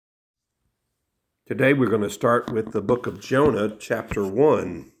Today we're going to start with the book of Jonah, chapter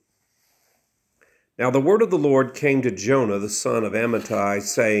 1. Now the word of the Lord came to Jonah, the son of Amittai,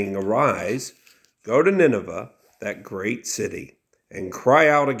 saying, Arise, go to Nineveh, that great city, and cry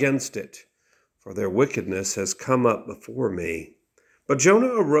out against it, for their wickedness has come up before me. But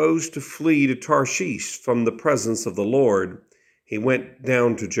Jonah arose to flee to Tarshish from the presence of the Lord. He went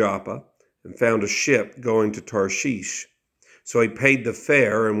down to Joppa and found a ship going to Tarshish. So he paid the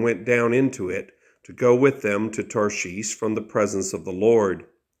fare and went down into it, to go with them to Tarshish from the presence of the Lord.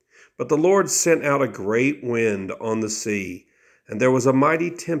 But the Lord sent out a great wind on the sea, and there was a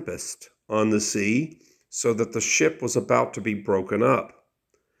mighty tempest on the sea, so that the ship was about to be broken up.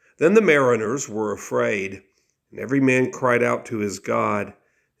 Then the mariners were afraid, and every man cried out to his God,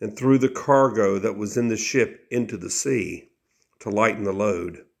 and threw the cargo that was in the ship into the sea, to lighten the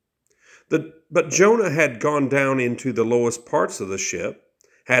load. But Jonah had gone down into the lowest parts of the ship,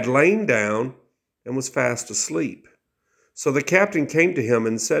 had lain down, and was fast asleep. So the captain came to him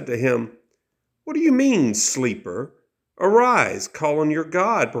and said to him, What do you mean, sleeper? Arise, call on your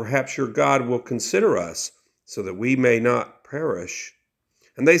God. Perhaps your God will consider us, so that we may not perish.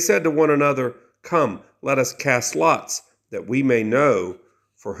 And they said to one another, Come, let us cast lots, that we may know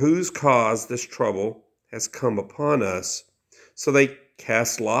for whose cause this trouble has come upon us. So they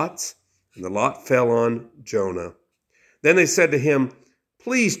cast lots, and the lot fell on Jonah. Then they said to him,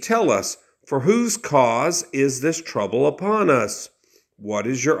 Please tell us, for whose cause is this trouble upon us? What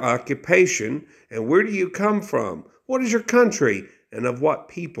is your occupation, and where do you come from? What is your country, and of what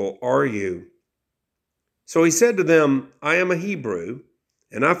people are you? So he said to them, I am a Hebrew,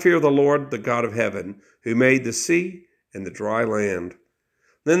 and I fear the Lord, the God of heaven, who made the sea and the dry land.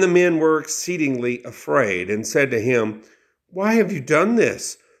 Then the men were exceedingly afraid, and said to him, Why have you done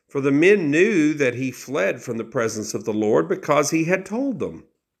this? For the men knew that he fled from the presence of the Lord, because he had told them.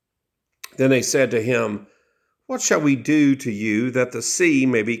 Then they said to him, What shall we do to you that the sea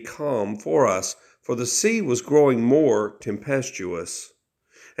may be calm for us? For the sea was growing more tempestuous.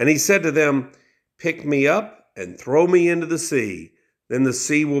 And he said to them, Pick me up and throw me into the sea. Then the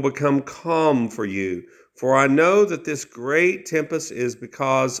sea will become calm for you. For I know that this great tempest is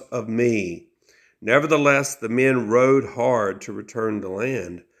because of me. Nevertheless, the men rowed hard to return to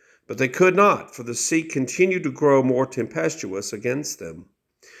land. But they could not, for the sea continued to grow more tempestuous against them.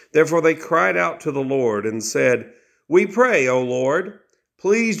 Therefore they cried out to the Lord and said, We pray, O Lord,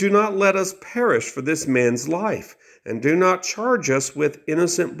 please do not let us perish for this man's life, and do not charge us with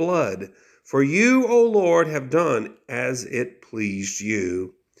innocent blood. For you, O Lord, have done as it pleased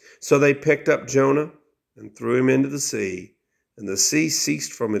you. So they picked up Jonah and threw him into the sea, and the sea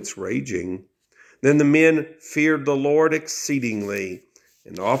ceased from its raging. Then the men feared the Lord exceedingly,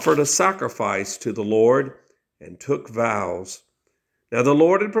 and offered a sacrifice to the Lord, and took vows. Now the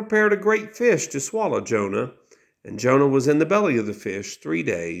Lord had prepared a great fish to swallow Jonah, and Jonah was in the belly of the fish 3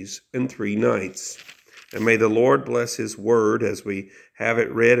 days and 3 nights. And may the Lord bless his word as we have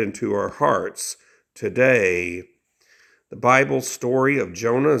it read into our hearts today. The Bible story of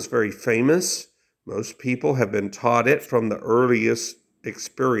Jonah is very famous. Most people have been taught it from the earliest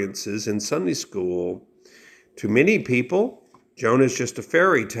experiences in Sunday school. To many people, Jonah is just a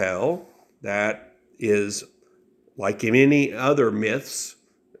fairy tale that is, like in any other myths,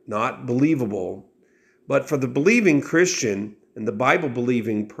 not believable. But for the believing Christian and the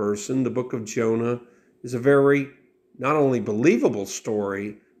Bible-believing person, the book of Jonah is a very not only believable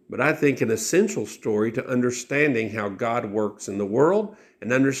story, but I think an essential story to understanding how God works in the world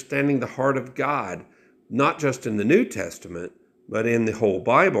and understanding the heart of God, not just in the New Testament, but in the whole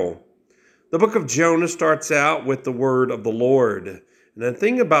Bible. The book of Jonah starts out with the word of the Lord. And the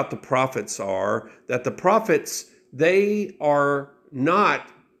thing about the prophets are that the prophets, they are not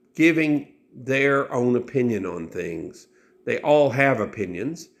giving their own opinion on things. They all have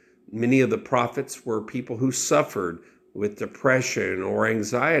opinions. Many of the prophets were people who suffered with depression or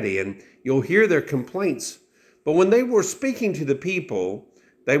anxiety, and you'll hear their complaints. But when they were speaking to the people,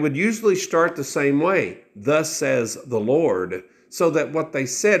 they would usually start the same way, thus says the Lord, so that what they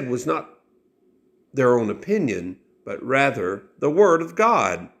said was not their own opinion, but rather the word of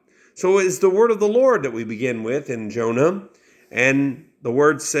God. So it is the word of the Lord that we begin with in Jonah. And the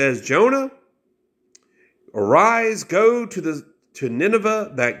word says, Jonah, arise, go to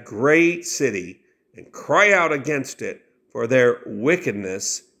Nineveh, that great city, and cry out against it, for their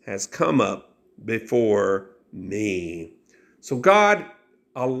wickedness has come up before me. So God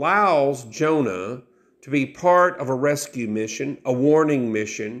allows Jonah to be part of a rescue mission, a warning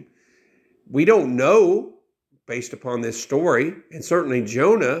mission. We don't know, based upon this story, and certainly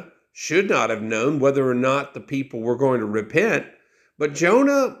Jonah should not have known whether or not the people were going to repent, but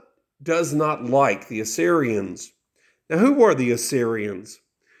Jonah does not like the Assyrians. Now, who were the Assyrians?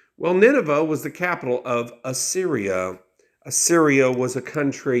 Well, Nineveh was the capital of Assyria. Assyria was a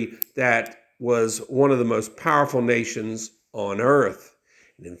country that was one of the most powerful nations on earth.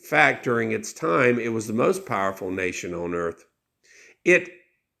 And in fact, during its time, it was the most powerful nation on earth. It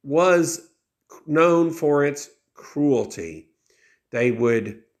was known for its cruelty. They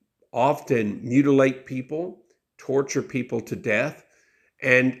would often mutilate people, torture people to death,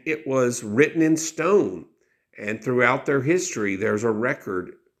 and it was written in stone. And throughout their history, there's a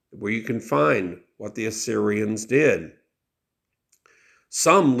record where you can find what the Assyrians did.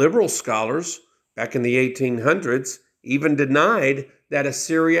 Some liberal scholars back in the 1800s even denied that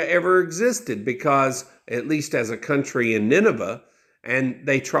Assyria ever existed because, at least as a country in Nineveh, and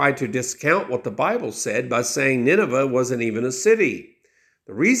they tried to discount what the Bible said by saying Nineveh wasn't even a city.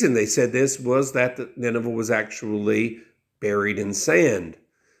 The reason they said this was that Nineveh was actually buried in sand.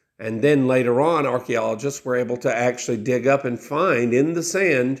 And then later on, archaeologists were able to actually dig up and find in the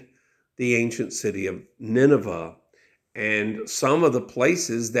sand the ancient city of Nineveh. And some of the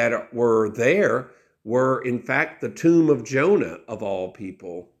places that were there were, in fact, the tomb of Jonah, of all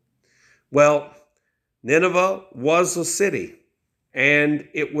people. Well, Nineveh was a city, and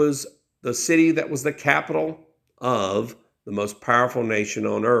it was the city that was the capital of the most powerful nation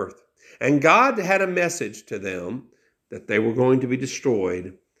on earth. And God had a message to them that they were going to be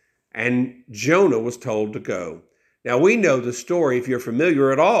destroyed, and Jonah was told to go. Now, we know the story. If you're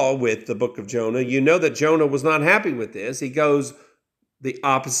familiar at all with the book of Jonah, you know that Jonah was not happy with this. He goes the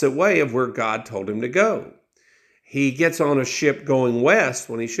opposite way of where God told him to go. He gets on a ship going west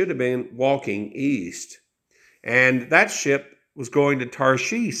when he should have been walking east. And that ship was going to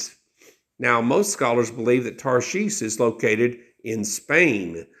Tarshish. Now, most scholars believe that Tarshish is located in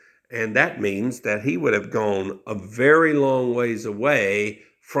Spain. And that means that he would have gone a very long ways away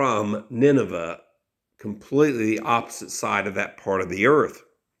from Nineveh, completely the opposite side of that part of the earth.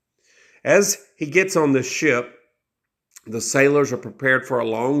 As he gets on the ship, the sailors are prepared for a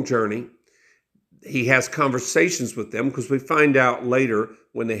long journey. He has conversations with them because we find out later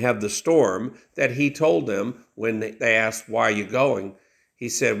when they have the storm that he told them when they asked, "Why are you going?" He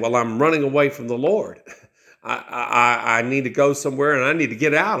said, "Well, I'm running away from the Lord. I need to go somewhere and I need to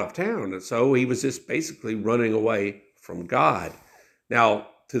get out of town." And so he was just basically running away from God. Now,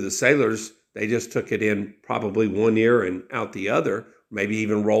 to the sailors, they just took it in probably one ear and out the other, maybe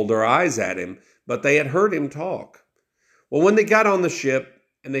even rolled their eyes at him, but they had heard him talk. Well, when they got on the ship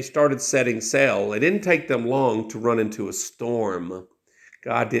and they started setting sail, it didn't take them long to run into a storm.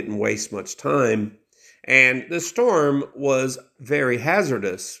 God didn't waste much time, and the storm was very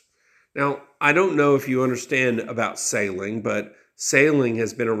hazardous. Now, I don't know if you understand about sailing, but sailing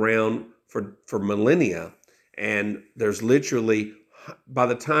has been around for millennia, and there's literally, by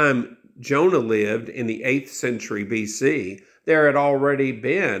the time Jonah lived in the 8th century BC, there had already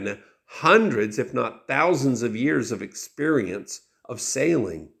been hundreds, if not thousands of years of experience of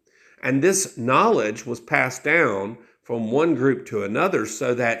sailing. And this knowledge was passed down from one group to another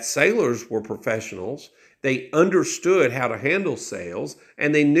so that sailors were professionals. They understood how to handle sails,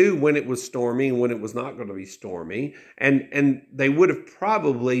 and they knew when it was stormy and when it was not going to be stormy. And they would have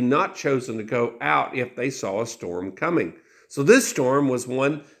probably not chosen to go out if they saw a storm coming. So this storm was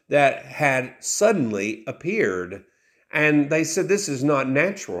one that had suddenly appeared. And they said, this is not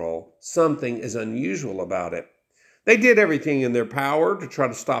natural. Something is unusual about it. They did everything in their power to try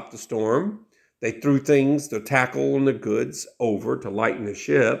to stop the storm. They threw things, the tackle and the goods, over to lighten the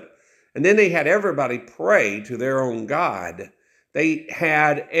ship. And then they had everybody pray to their own God. They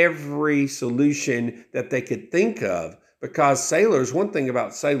had every solution that they could think of, because sailors, one thing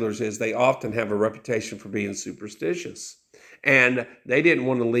about sailors is they often have a reputation for being superstitious. And they didn't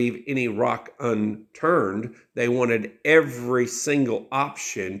want to leave any rock unturned. They wanted every single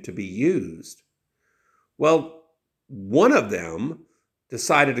option to be used. Well, one of them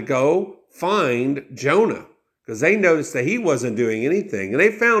decided to go find Jonah because they noticed that he wasn't doing anything, and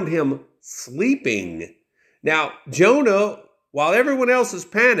they found him sleeping. Now, Jonah, while everyone else is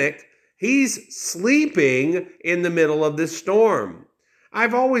panicked, he's sleeping in the middle of this storm.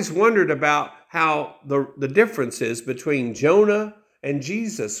 I've always wondered about how the difference is between Jonah and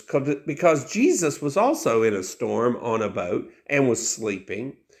Jesus, because Jesus was also in a storm on a boat and was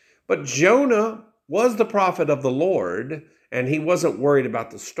sleeping. But Jonah was the prophet of the Lord, and he wasn't worried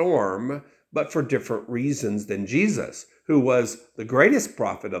about the storm, but for different reasons than Jesus, who was the greatest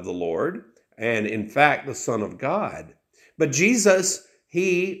prophet of the Lord, and in fact, the Son of God. But Jesus,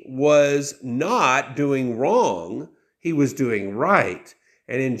 he was not doing wrong, he was doing right.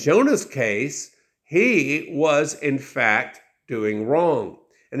 And in Jonah's case, he was in fact doing wrong.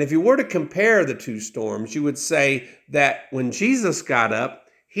 And if you were to compare the two storms, you would say that when Jesus got up,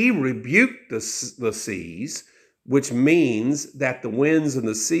 he rebuked the seas, which means that the winds and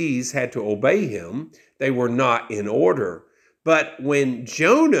the seas had to obey him. They were not in order. But when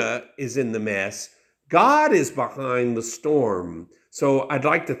Jonah is in the mess, God is behind the storm. So I'd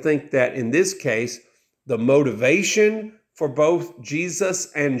like to think that in this case, the motivation for both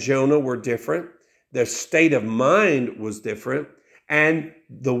Jesus and Jonah were different. Their state of mind was different. And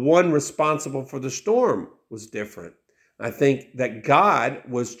the one responsible for the storm was different. I think that God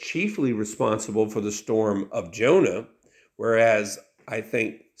was chiefly responsible for the storm of Jonah, whereas I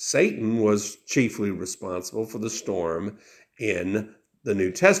think Satan was chiefly responsible for the storm in the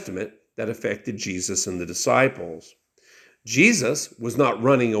New Testament that affected Jesus and the disciples. Jesus was not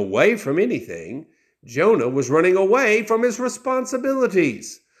running away from anything. Jonah was running away from his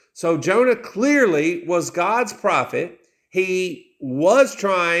responsibilities. So Jonah clearly was God's prophet. He was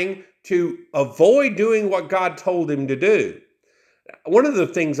trying to avoid doing what God told him to do. One of the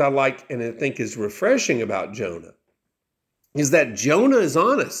things I like and I think is refreshing about Jonah is that Jonah is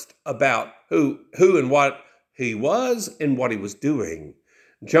honest about who and what he was and what he was doing.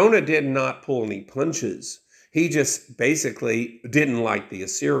 Jonah did not pull any punches. He just basically didn't like the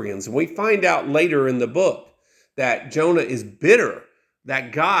Assyrians. And we find out later in the book that Jonah is bitter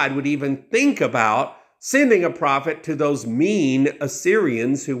that God would even think about sending a prophet to those mean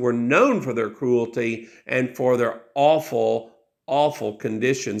Assyrians who were known for their cruelty and for their awful, awful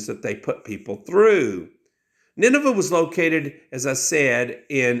conditions that they put people through. Nineveh was located, as I said,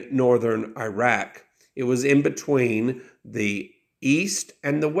 in northern Iraq. It was in between the east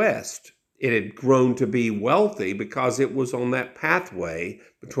and the west. It had grown to be wealthy because it was on that pathway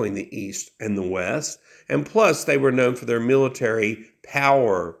between the east and the west. And plus, they were known for their military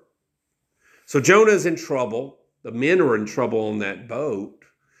power. So Jonah is in trouble. The men are in trouble on that boat.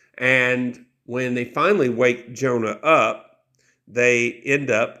 And when they finally wake Jonah up, they end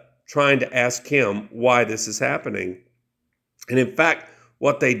up trying to ask him why this is happening. And in fact,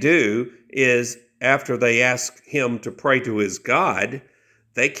 what they do is after they ask him to pray to his God,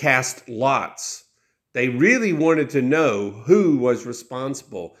 they cast lots. They really wanted to know who was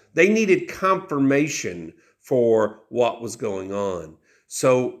responsible. They needed confirmation for what was going on.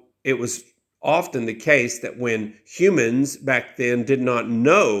 So it was often the case that when humans back then did not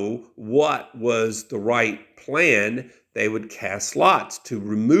know what was the right plan, they would cast lots to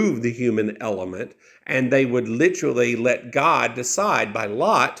remove the human element, and they would literally let God decide by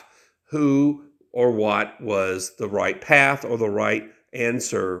lot who or what was the right path or the right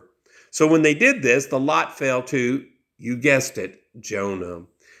answer. So when they did this, the lot fell to, you guessed it, Jonah.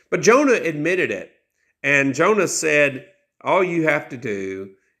 But Jonah admitted it. And Jonah said, all you have to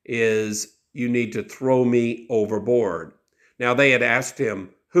do is you need to throw me overboard. Now they had asked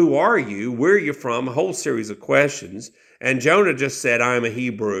him, who are you? Where are you from? A whole series of questions. And Jonah just said, I am a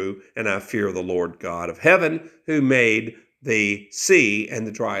Hebrew and I fear the Lord God of heaven who made the sea and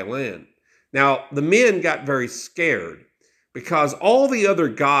the dry land. Now the men got very scared because all the other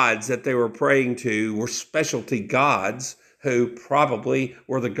gods that they were praying to were specialty gods who probably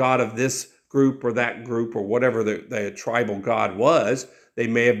were the god of this group or that group or whatever the tribal god was. They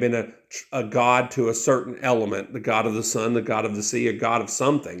may have been a god to a certain element, the god of the sun, the god of the sea, a god of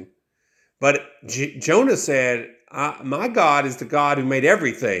something. But Jonah said, my God is the God who made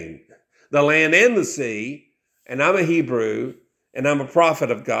everything, the land and the sea, and I'm a Hebrew, and I'm a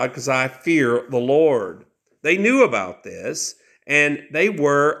prophet of God because I fear the Lord. They knew about this, and they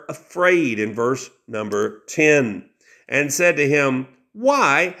were afraid in verse number 10, and said to him,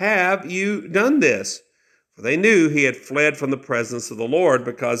 why have you done this? For they knew he had fled from the presence of the Lord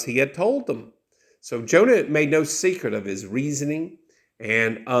because he had told them. So Jonah made no secret of his reasoning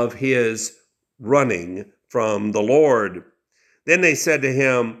and of his running from the Lord. Then they said to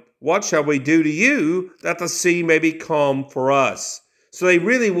him, what shall we do to you that the sea may be calm for us? So they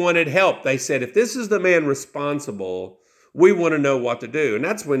really wanted help. They said, if this is the man responsible, we want to know what to do. And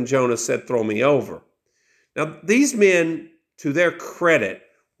that's when Jonah said, throw me over. Now, these men, to their credit,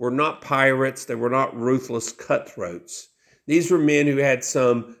 were not pirates. They were not ruthless cutthroats. These were men who had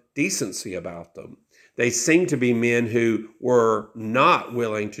some decency about them. They seemed to be men who were not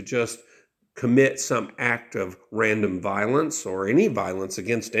willing to just commit some act of random violence or any violence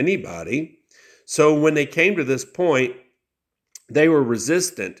against anybody. So when they came to this point, they were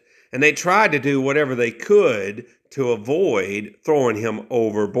resistant, and they tried to do whatever they could to avoid throwing him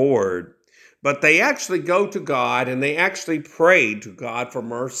overboard. But they actually go to God, and they actually prayed to God for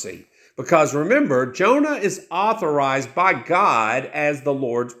mercy. Because remember, Jonah is authorized by God as the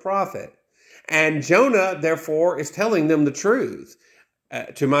Lord's prophet. And Jonah, therefore, is telling them the truth.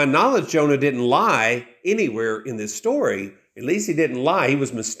 To my knowledge, Jonah didn't lie anywhere in this story. At least he didn't lie. He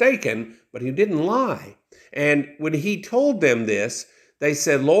was mistaken, but he didn't lie. And when he told them this, they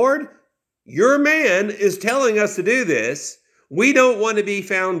said, Lord, your man is telling us to do this. We don't want to be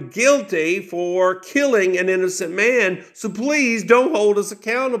found guilty for killing an innocent man, so please don't hold us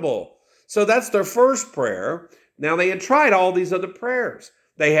accountable. So that's their first prayer. Now, they had tried all these other prayers.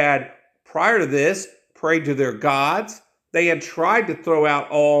 They had, prior to this, prayed to their gods. They had tried to throw out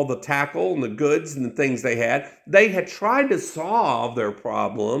all the tackle and the goods and the things they had. They had tried to solve their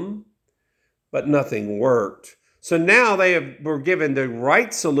problem, but nothing worked. So now were given the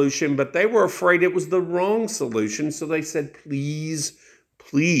right solution, but they were afraid it was the wrong solution. So they said, please,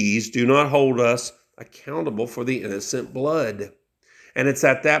 please do not hold us accountable for the innocent blood. And it's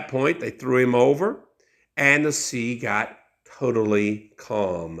at that point they threw him over, and the sea got totally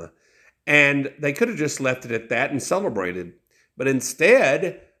calm. And they could have just left it at that and celebrated. But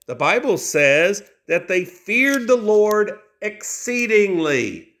instead, the Bible says that they feared the Lord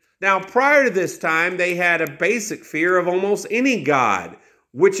exceedingly. Now, prior to this time, they had a basic fear of almost any god.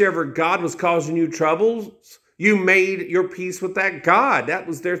 Whichever god was causing you troubles, you made your peace with that god. That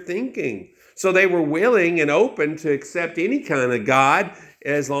was their thinking. So they were willing and open to accept any kind of god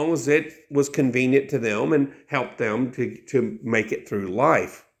as long as it was convenient to them and helped them to make it through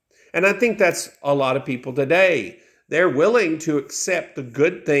life. And I think that's a lot of people today. They're willing to accept the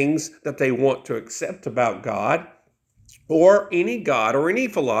good things that they want to accept about God, or any God, or any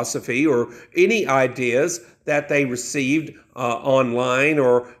philosophy, or any ideas that they received online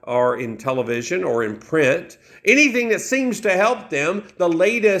or in television or in print. Anything that seems to help them, the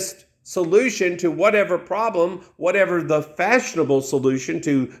latest solution to whatever problem, whatever the fashionable solution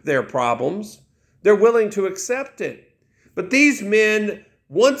to their problems, they're willing to accept it. But these men,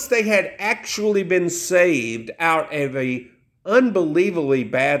 once they had actually been saved out of an unbelievably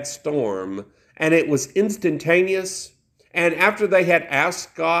bad storm, and it was instantaneous, and after they had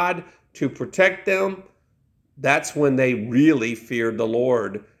asked God to protect them, that's when they really feared the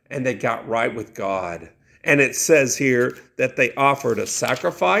Lord and they got right with God. And it says here that they offered a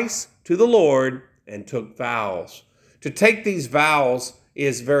sacrifice to the Lord and took vows. To take these vows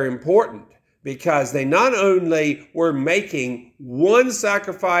is very important because they not only were making one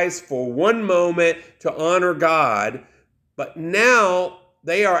sacrifice for one moment to honor God, but now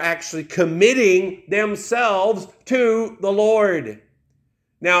they are actually committing themselves to the Lord.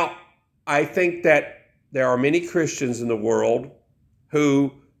 Now, I think that there are many Christians in the world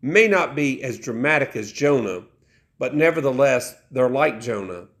who may not be as dramatic as Jonah, but nevertheless, they're like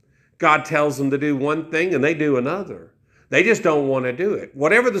Jonah. God tells them to do one thing and they do another. They just don't want to do it.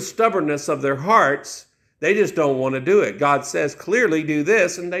 Whatever the stubbornness of their hearts, they just don't want to do it. God says, clearly do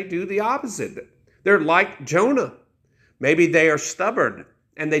this, and they do the opposite. They're like Jonah. Maybe they are stubborn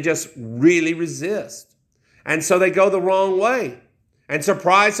and they just really resist. And so they go the wrong way. And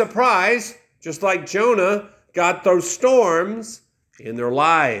surprise, surprise, just like Jonah, God throws storms in their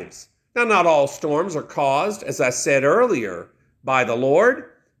lives. Now, not all storms are caused, as I said earlier, by the Lord.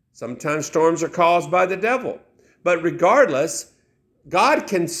 Sometimes storms are caused by the devil. But regardless, God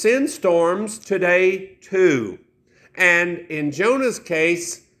can send storms today too. And in Jonah's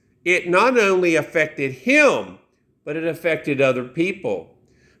case, it not only affected him, but it affected other people.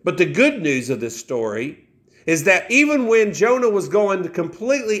 But the good news of this story is that even when Jonah was going the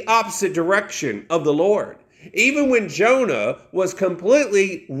completely opposite direction of the Lord, even when Jonah was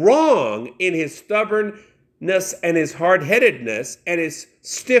completely wrong in his stubbornness and his hard-headedness and his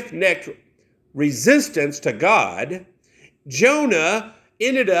stiff-necked resistance to God, Jonah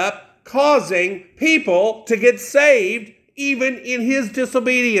ended up causing people to get saved even in his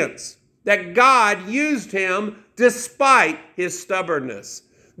disobedience. That God used him despite his stubbornness.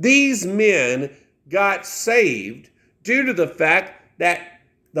 These men got saved due to the fact that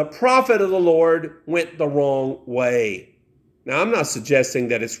the prophet of the Lord went the wrong way. Now, I'm not suggesting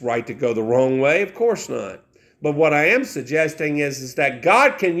that it's right to go the wrong way. Of course not. But what I am suggesting is that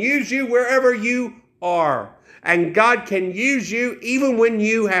God can use you wherever you are. And God can use you even when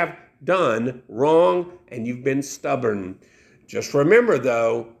you have done wrong and you've been stubborn. Just remember,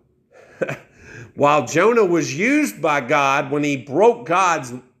 though, while Jonah was used by God when he broke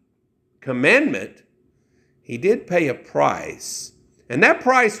God's commandment, he did pay a price. And that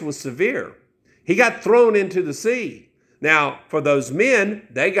price was severe. He got thrown into the sea. Now, for those men,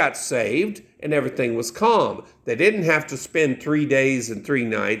 they got saved and everything was calm. They didn't have to spend 3 days and 3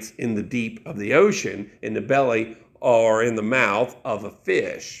 nights in the deep of the ocean, in the belly or in the mouth of a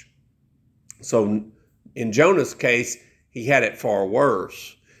fish. So in Jonah's case, he had it far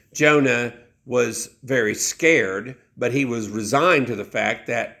worse. Jonah was very scared, but he was resigned to the fact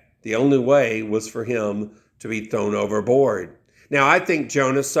that the only way was for him to be thrown overboard. Now, I think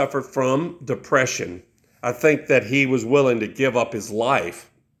Jonah suffered from depression. I think that he was willing to give up his life.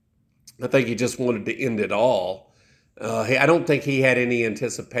 I think he just wanted to end it all. I don't think he had any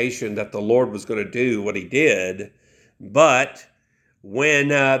anticipation that the Lord was going to do what he did. But when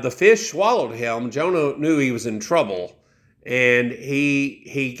the fish swallowed him, Jonah knew he was in trouble. And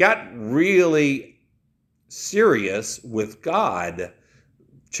he got really serious with God.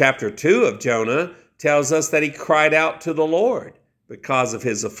 Chapter 2 of Jonah tells us that he cried out to the Lord because of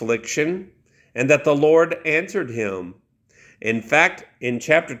his affliction, and that the Lord answered him. In fact, in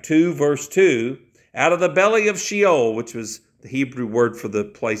chapter 2, verse 2, out of the belly of Sheol, which was the Hebrew word for the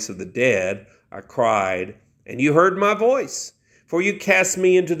place of the dead, I cried, and you heard my voice. For you cast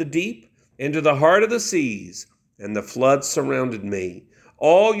me into the deep, into the heart of the seas, and the floods surrounded me.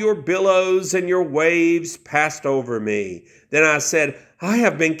 All your billows and your waves passed over me. Then I said, I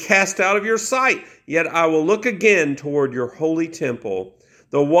have been cast out of your sight, yet I will look again toward your holy temple.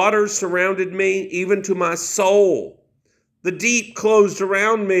 The waters surrounded me, even to my soul. The deep closed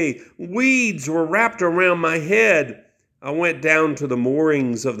around me. Weeds were wrapped around my head. I went down to the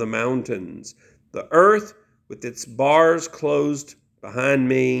moorings of the mountains. The earth with its bars closed behind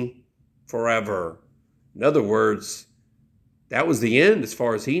me forever. In other words, that was the end as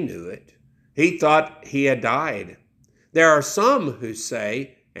far as he knew it. He thought he had died. There are some who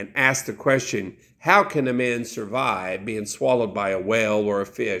say and ask the question, how can a man survive being swallowed by a whale or a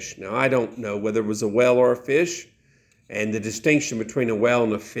fish? Now, I don't know whether it was a whale or a fish. And the distinction between a whale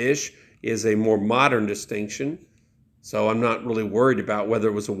and a fish is a more modern distinction. So I'm not really worried about whether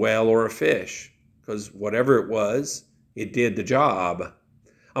it was a whale or a fish, because whatever it was, it did the job.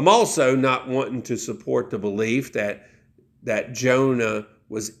 I'm also not wanting to support the belief that Jonah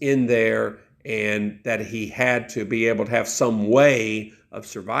was in there and that he had to be able to have some way of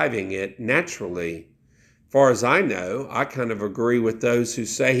surviving it naturally. As far as I know, I kind of agree with those who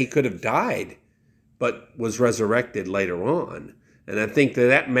say he could have died, but was resurrected later on. And I think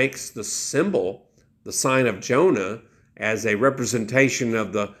that makes the symbol, the sign of Jonah, as a representation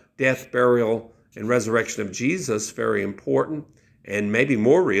of the death, burial, and resurrection of Jesus, very important and maybe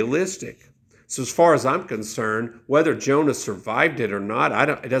more realistic. So as far as I'm concerned, whether Jonah survived it or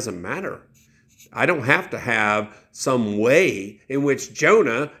not, it doesn't matter. I don't have to have some way in which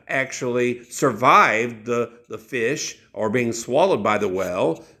Jonah actually survived the fish or being swallowed by the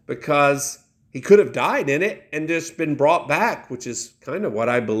whale, because he could have died in it and just been brought back, which is kind of what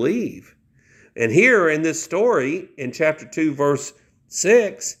I believe. And here in this story, in chapter 2, verse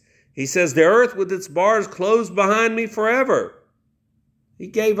 6, he says, the earth with its bars closed behind me forever. He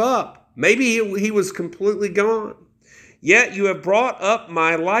gave up. Maybe he was completely gone. Yet you have brought up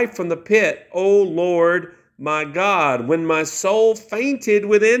my life from the pit, O Lord, my God, when my soul fainted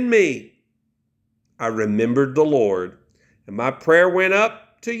within me. I remembered the Lord, and my prayer went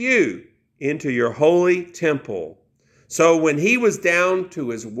up to you into your holy temple. So when he was down to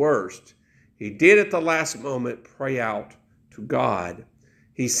his worst, he did at the last moment pray out to God.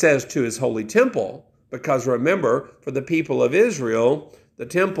 He says to his holy temple, because remember, for the people of Israel, the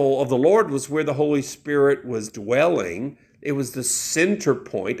temple of the Lord was where the Holy Spirit was dwelling. It was the center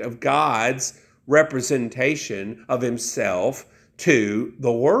point of God's representation of himself to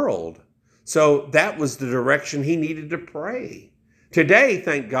the world. So that was the direction he needed to pray. Today,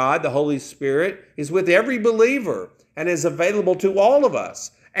 thank God, the Holy Spirit is with every believer and is available to all of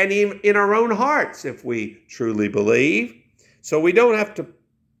us, and even in our own hearts if we truly believe. So we don't have to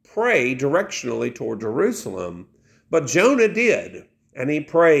pray directionally toward Jerusalem, but Jonah did, and he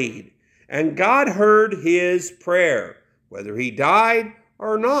prayed, and God heard his prayer. Whether he died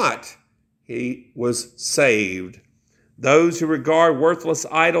or not, he was saved. Those who regard worthless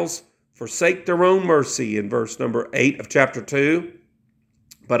idols forsake their own mercy, in verse number 8 of chapter 2.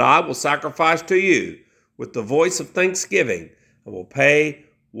 But I will sacrifice to you with the voice of thanksgiving, and will pay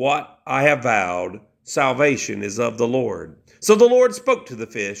what I have vowed. Salvation is of the Lord. So the Lord spoke to the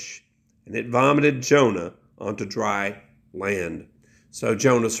fish, and it vomited Jonah onto dry land. So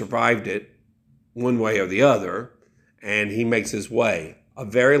Jonah survived it one way or the other, and he makes his way, a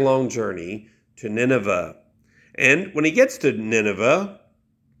very long journey, to Nineveh. And when he gets to Nineveh,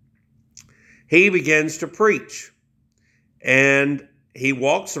 he begins to preach. And he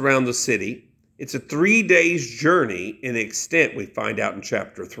walks around the city. It's a 3 days journey in extent, we find out in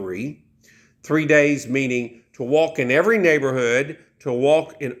chapter 3. 3 days meaning to walk in every neighborhood, to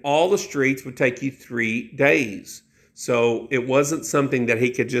walk in all the streets would take you 3 days. So it wasn't something that he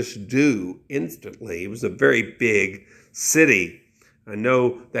could just do instantly. It was a very big city. I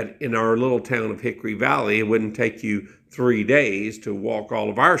know that in our little town of Hickory Valley, it wouldn't take you 3 days to walk all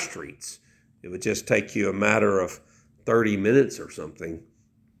of our streets. It would just take you a matter of 30 minutes or something,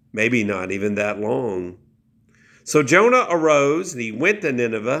 maybe not even that long. So Jonah arose and he went to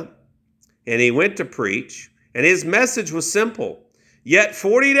Nineveh and he went to preach, and his message was simple. Yet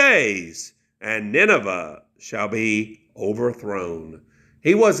 40 days and Nineveh shall be overthrown.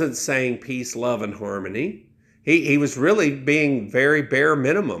 He wasn't saying peace, love, and harmony. He was really being very bare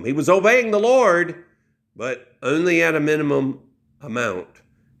minimum. He was obeying the Lord, but only at a minimum amount.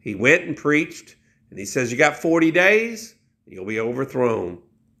 He went and preached, and he says, you got 40 days, you'll be overthrown.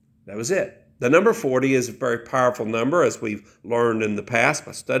 That was it. The number 40 is a very powerful number, as we've learned in the past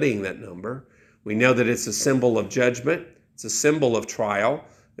by studying that number. We know that it's a symbol of judgment. It's a symbol of trial.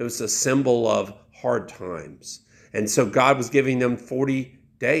 It was a symbol of hard times. And so God was giving them 40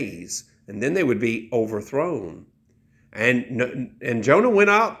 days, and then they would be overthrown. And Jonah went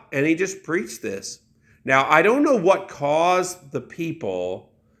out and he just preached this. Now, I don't know what caused the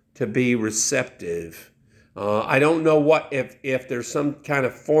people to be receptive. I don't know if there's some kind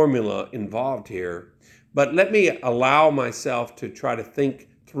of formula involved here, but let me allow myself to try to think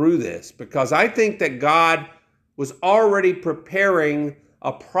through this, because I think that God was already preparing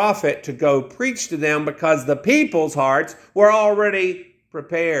a prophet to go preach to them because the people's hearts were already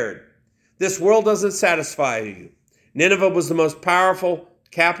prepared. This world doesn't satisfy you. Nineveh was the most powerful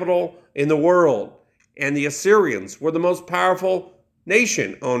capital in the world, and the Assyrians were the most powerful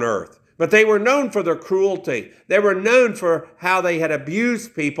nation on earth. But they were known for their cruelty. They were known for how they had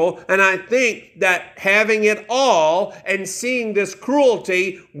abused people, and I think that having it all and seeing this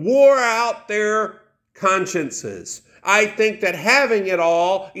cruelty wore out their consciences. I think that having it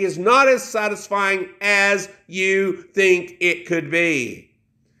all is not as satisfying as you think it could be.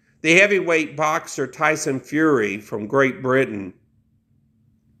 The heavyweight boxer Tyson Fury from Great Britain,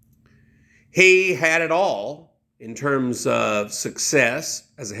 he had it all in terms of success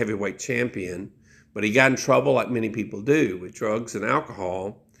as a heavyweight champion, but he got in trouble, like many people do, with drugs and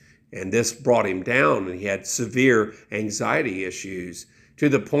alcohol, and this brought him down, and he had severe anxiety issues to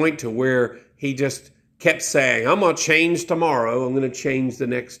the point to where he just kept saying, I'm going to change tomorrow, I'm going to change the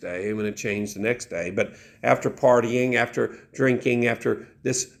next day, I'm going to change the next day. But after partying, after drinking, after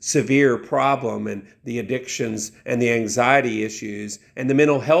this severe problem and the addictions and the anxiety issues and the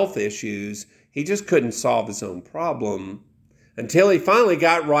mental health issues, he just couldn't solve his own problem until he finally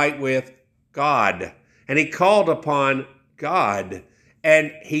got right with God. And he called upon God,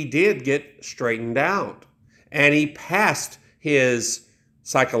 and he did get straightened out. And he passed his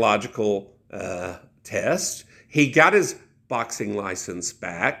psychological test. He got his boxing license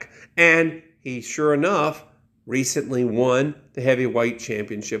back, and he, sure enough, recently won the heavyweight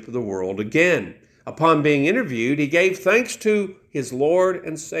championship of the world again. Upon being interviewed, he gave thanks to his Lord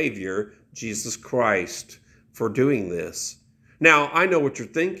and Savior, Jesus Christ, for doing this. Now, I know what you're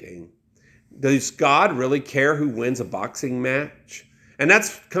thinking. Does God really care who wins a boxing match? And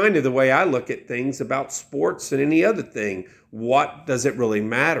that's kind of the way I look at things about sports and any other thing. What does it really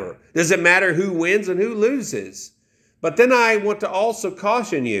matter? Does it matter who wins and who loses? But then I want to also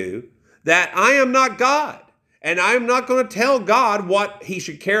caution you that I am not God, and I'm not going to tell God what he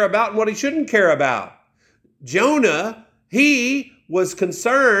should care about and what he shouldn't care about. Jonah, he was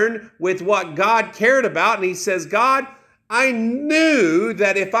concerned with what God cared about, and he says, God, I knew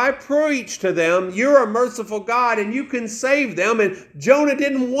that if I preach to them, you're a merciful God and you can save them. And Jonah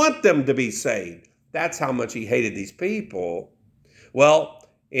didn't want them to be saved. That's how much he hated these people. Well,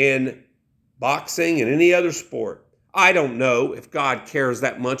 in boxing and any other sport, I don't know if God cares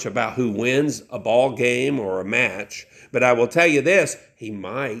that much about who wins a ball game or a match, but I will tell you this, he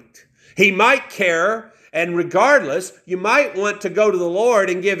might. He might care, and regardless, you might want to go to the Lord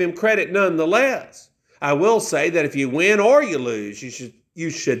and give him credit nonetheless. I will say that if you win or you lose, you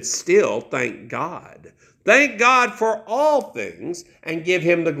should still thank God. Thank God for all things and give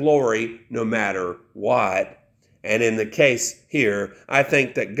him the glory no matter what. And in the case here, I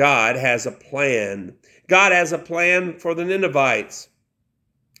think that God has a plan. God has a plan for the Ninevites.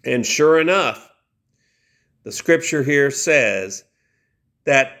 And sure enough, the scripture here says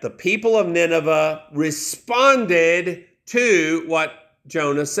that the people of Nineveh responded to what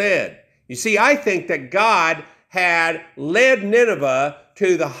Jonah said. You see, I think that God had led Nineveh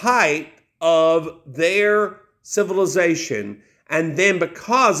to the height of their civilization. And then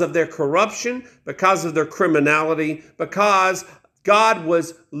because of their corruption, because of their criminality, because God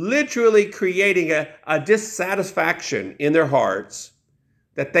was literally creating a dissatisfaction in their hearts,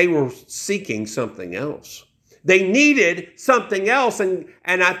 that they were seeking something else. They needed something else, and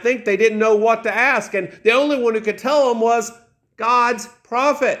I think they didn't know what to ask. And the only one who could tell them was God's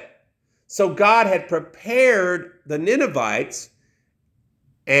prophet. So God had prepared the Ninevites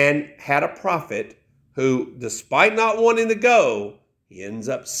and had a prophet who, despite not wanting to go, he ends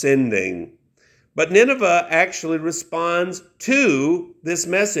up sending. But Nineveh actually responds to this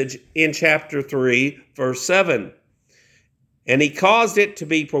message in chapter 3, verse 7. And he caused it to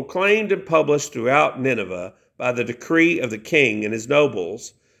be proclaimed and published throughout Nineveh by the decree of the king and his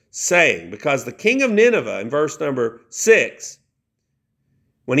nobles, saying, because the king of Nineveh, in verse number 6,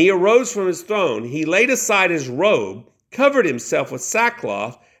 when he arose from his throne, he laid aside his robe, covered himself with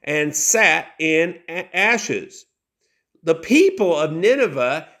sackcloth, and sat in ashes. The people of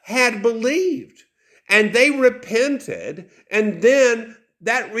Nineveh had believed, and they repented, and then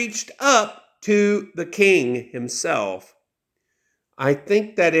that reached up to the king himself. I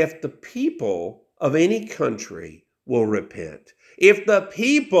think that if the people of any country will repent, if the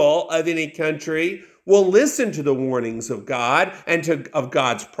people of any country will listen to the warnings of God and of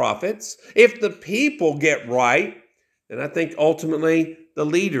God's prophets, if the people get right, then I think ultimately the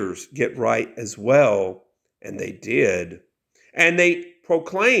leaders get right as well. And they did. And they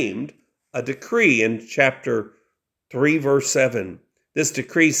proclaimed a decree in chapter 3, verse 7. This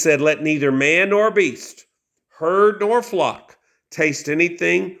decree said, let neither man nor beast, herd nor flock, taste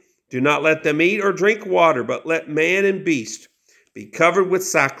anything. Do not let them eat or drink water, but let man and beast be covered with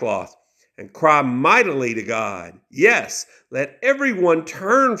sackcloth and cry mightily to God. Yes, let everyone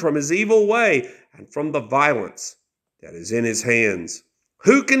turn from his evil way and from the violence that is in his hands.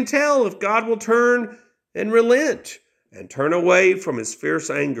 Who can tell if God will turn and relent and turn away from his fierce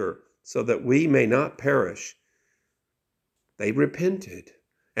anger so that we may not perish? They repented.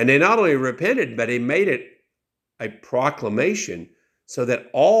 And they not only repented, but they made it a proclamation so that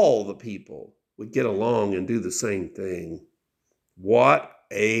all the people would get along and do the same thing. What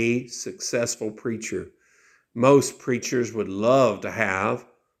a successful preacher. Most preachers would love to have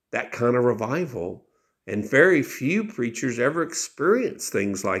that kind of revival, and very few preachers ever experience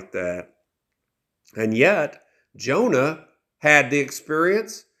things like that. And yet, Jonah had the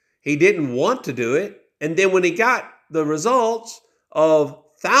experience. He didn't want to do it. And then when he got the results of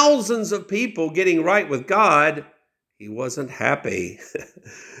thousands of people getting right with God, he wasn't happy.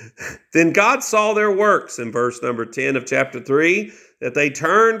 Then God saw their works in verse number 10 of chapter 3, that they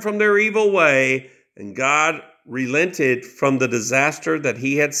turned from their evil way, and God relented from the disaster that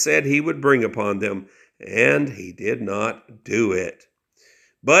he had said he would bring upon them, and he did not do it.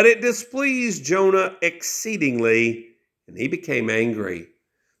 But it displeased Jonah exceedingly, and he became angry.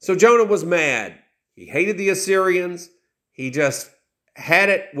 So Jonah was mad. He hated the Assyrians. He just had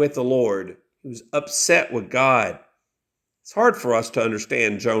it with the Lord. He was upset with God. It's hard for us to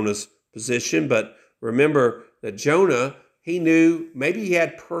understand Jonah's position, but remember that Jonah, he knew maybe he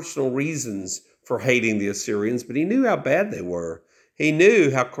had personal reasons for hating the Assyrians, but he knew how bad they were. He knew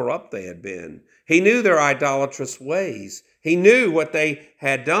how corrupt they had been. He knew their idolatrous ways. He knew what they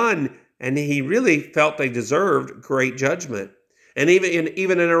had done, and he really felt they deserved great judgment. And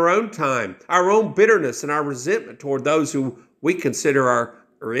even in our own time, our own bitterness and our resentment toward those who we consider our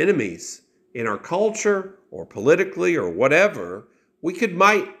enemies in our culture or politically or whatever, we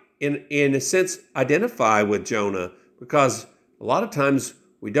might, in a sense, identify with Jonah, because a lot of times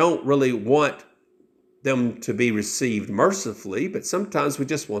we don't really want them to be received mercifully, but sometimes we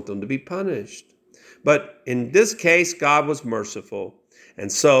just want them to be punished. But in this case, God was merciful.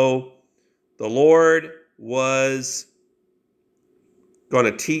 And so the Lord was going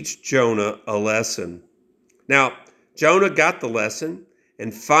to teach Jonah a lesson. Now, Jonah got the lesson,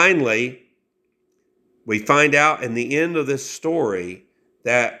 and finally, we find out in the end of this story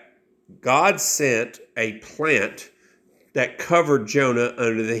that God sent a plant that covered Jonah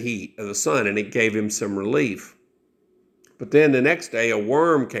under the heat of the sun, and it gave him some relief. But then the next day, a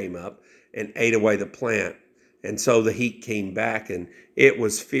worm came up and ate away the plant. And so the heat came back, and it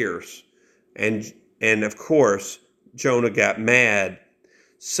was fierce. And of course, Jonah got mad.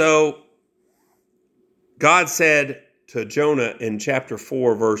 So God said to Jonah in chapter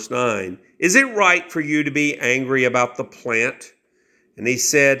 4, verse 9, "Is it right for you to be angry about the plant?" And he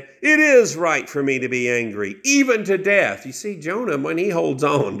said, "It is right for me to be angry, even to death." You see, Jonah, when he holds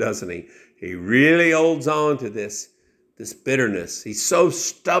on, doesn't he? He really holds on to this bitterness. He's so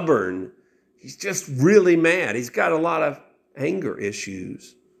stubborn. He's just really mad. He's got a lot of anger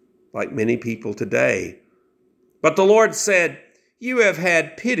issues, like many people today. But the Lord said, "You have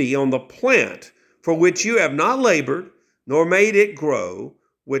had pity on the plant for which you have not labored, nor made it grow,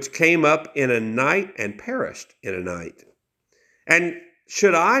 which came up in a night and perished in a night. And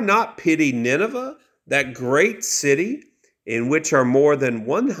should I not pity Nineveh, that great city, in which are more than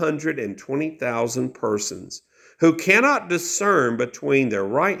 120,000 persons, who cannot discern between their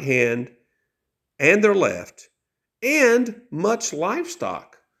right hand and their left, and much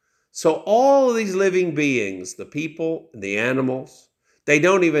livestock. So all of these living beings, the people and the animals, they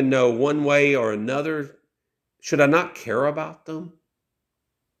don't even know one way or another. Should I not care about them?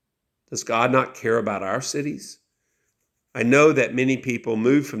 Does God not care about our cities? I know that many people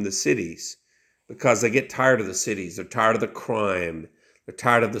move from the cities because they get tired of the cities. They're tired of the crime. They're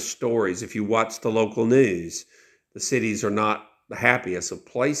tired of the stories. If you watch the local news, the cities are not the happiest of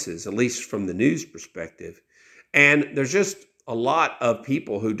places, at least from the news perspective. And there's just a lot of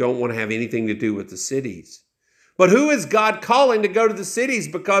people who don't want to have anything to do with the cities. But who is God calling to go to the cities?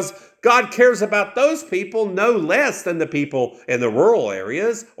 Because God cares about those people no less than the people in the rural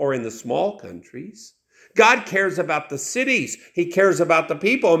areas or in the small countries. God cares about the cities. He cares about the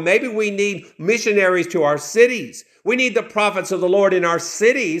people. And maybe we need missionaries to our cities. We need the prophets of the Lord in our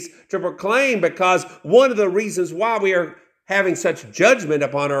cities to proclaim, because one of the reasons why we are having such judgment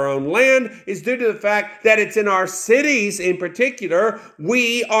upon our own land is due to the fact that it's in our cities in particular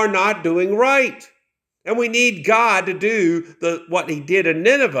we are not doing right. And we need God to do what he did in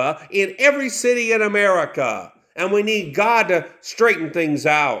Nineveh in every city in America. And we need God to straighten things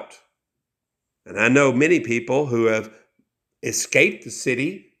out. And I know many people who have escaped the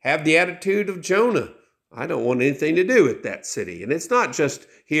city have the attitude of Jonah. I don't want anything to do with that city. And it's not just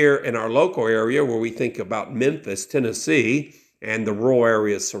here in our local area where we think about Memphis, Tennessee, and the rural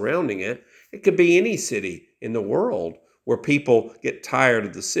areas surrounding it. It could be any city in the world where people get tired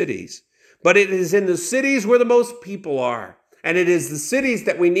of the cities. But it is in the cities where the most people are. And it is the cities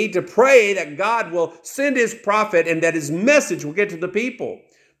that we need to pray that God will send his prophet and that his message will get to the people.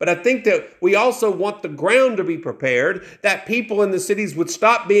 But I think that we also want the ground to be prepared, that people in the cities would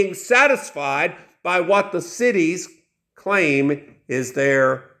stop being satisfied by what the cities claim is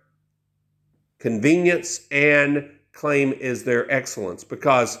their convenience and claim is their excellence,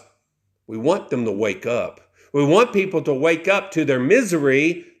 because we want them to wake up. We want people to wake up to their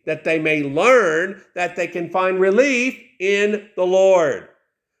misery, that they may learn that they can find relief in the Lord.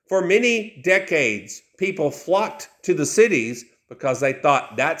 For many decades, people flocked to the cities because they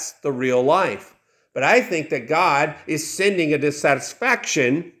thought that's the real life. But I think that God is sending a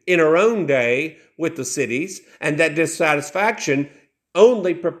dissatisfaction in our own day with the cities, and that dissatisfaction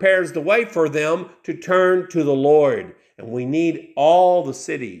only prepares the way for them to turn to the Lord. And we need all the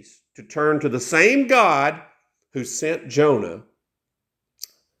cities to turn to the same God who sent Jonah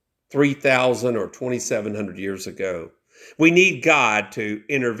 3,000 or 2,700 years ago. We need God to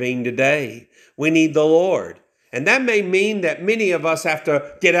intervene today. We need the Lord. And that may mean that many of us have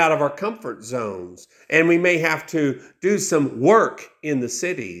to get out of our comfort zones, and we may have to do some work in the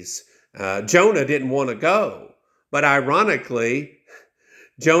cities. Jonah didn't want to go, but ironically,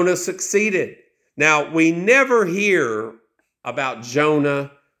 Jonah succeeded. Now, we never hear about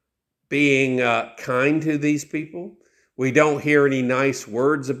Jonah being kind to these people. We don't hear any nice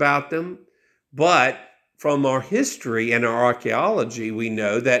words about them. But from our history and our archaeology, we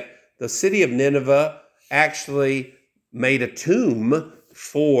know that the city of Nineveh actually made a tomb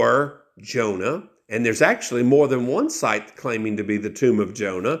for Jonah. And there's actually more than one site claiming to be the tomb of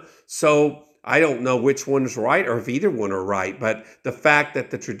Jonah. So I don't know which one is right or if either one are right. But the fact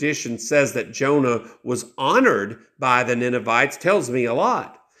that the tradition says that Jonah was honored by the Ninevites tells me a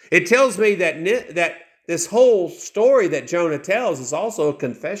lot. It tells me that this whole story that Jonah tells is also a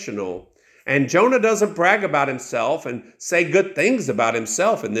confessional. And Jonah doesn't brag about himself and say good things about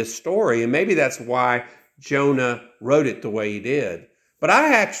himself in this story. And maybe that's why Jonah wrote it the way he did. But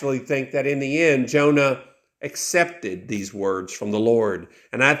I actually think that in the end, Jonah accepted these words from the Lord.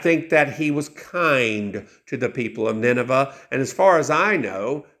 And I think that he was kind to the people of Nineveh. And as far as I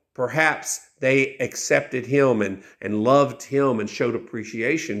know, perhaps they accepted him and loved him and showed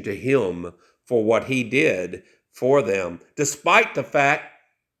appreciation to him for what he did for them, despite the fact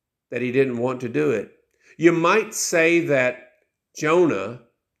that he didn't want to do it. You might say that Jonah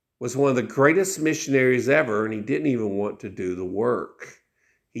was one of the greatest missionaries ever, and he didn't even want to do the work.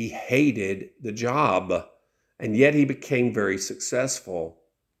 He hated the job, and yet he became very successful.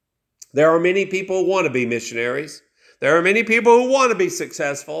 There are many people who want to be missionaries. There are many people who want to be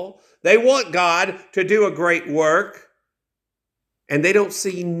successful. They want God to do a great work, and they don't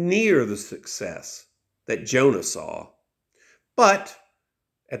see near the success that Jonah saw. But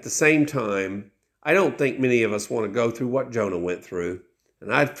at the same time, I don't think many of us want to go through what Jonah went through.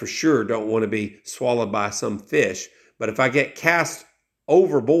 And I for sure don't want to be swallowed by some fish. But if I get cast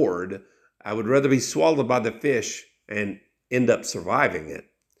overboard, I would rather be swallowed by the fish and end up surviving it.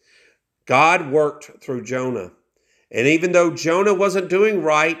 God worked through Jonah. And even though Jonah wasn't doing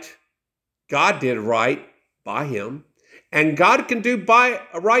right, God did right by him. And God can do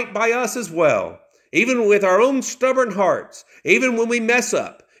right by us as well. Even with our own stubborn hearts, even when we mess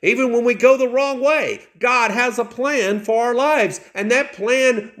up, even when we go the wrong way, God has a plan for our lives. And that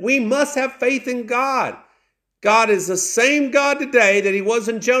plan, we must have faith in God. God is the same God today that he was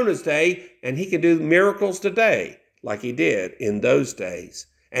in Jonah's day, and he can do miracles today like he did in those days.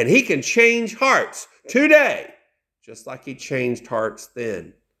 And he can change hearts today, just like he changed hearts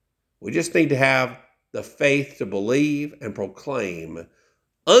then. We just need to have the faith to believe and proclaim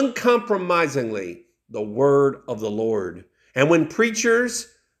uncompromisingly the word of the Lord. And when preachers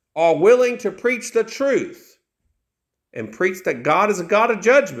are willing to preach the truth and preach that God is a God of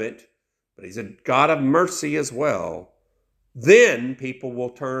judgment, but he's a God of mercy as well, then people will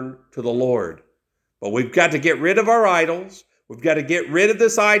turn to the Lord. But we've got to get rid of our idols. We've got to get rid of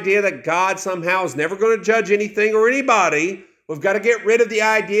this idea that God somehow is never going to judge anything or anybody. We've got to get rid of the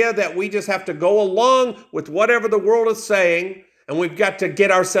idea that we just have to go along with whatever the world is saying. And we've got to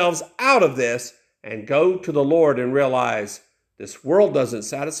get ourselves out of this and go to the Lord and realize this world doesn't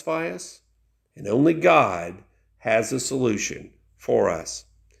satisfy us, and only God has a solution for us.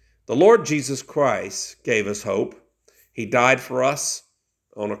 The Lord Jesus Christ gave us hope. He died for us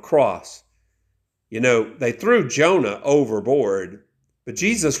on a cross. You know, they threw Jonah overboard, but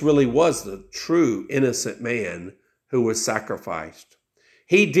Jesus really was the true innocent man who was sacrificed.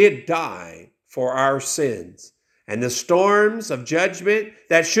 He did die for our sins, and the storms of judgment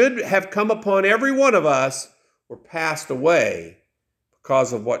that should have come upon every one of us were passed away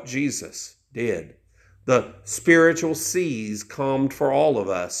because of what Jesus did. The spiritual seas calmed for all of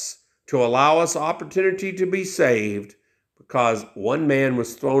us to allow us opportunity to be saved because one man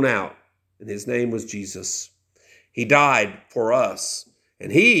was thrown out, and his name was Jesus. He died for us,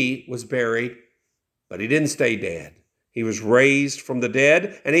 and he was buried, but he didn't stay dead. He was raised from the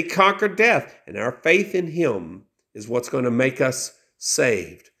dead, and he conquered death, and our faith in him is what's going to make us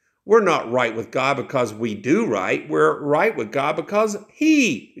saved. We're not right with God because we do right. We're right with God because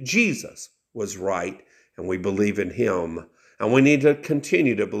he, Jesus, was right, and we believe in him, and we need to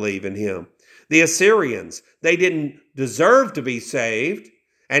continue to believe in him. The Assyrians, they didn't deserve to be saved,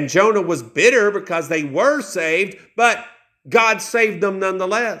 and Jonah was bitter because they were saved, but God saved them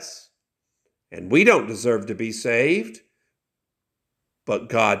nonetheless. And we don't deserve to be saved, but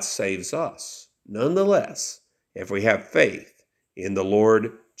God saves us nonetheless if we have faith in the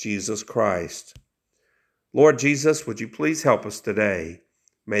Lord Jesus Christ. Lord Jesus, would you please help us today?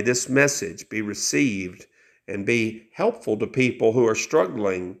 May this message be received and be helpful to people who are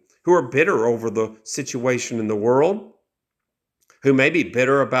struggling, who are bitter over the situation in the world, who may be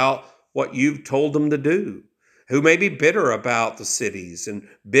bitter about what you've told them to do, who may be bitter about the cities and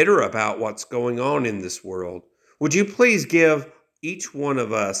bitter about what's going on in this world. Would you please give each one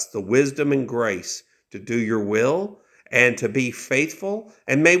of us the wisdom and grace to do your will and to be faithful?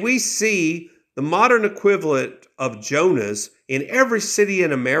 And may we see the modern equivalent of Jonahs in every city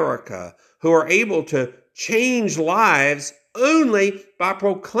in America who are able to change lives only by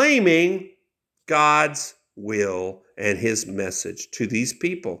proclaiming God's will and his message to these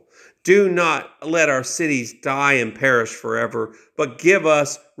people. Do not let our cities die and perish forever, but give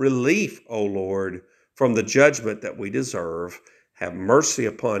us relief, O Lord, from the judgment that we deserve. Have mercy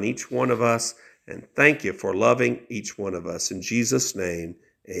upon each one of us, and thank you for loving each one of us. In Jesus' name,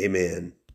 amen.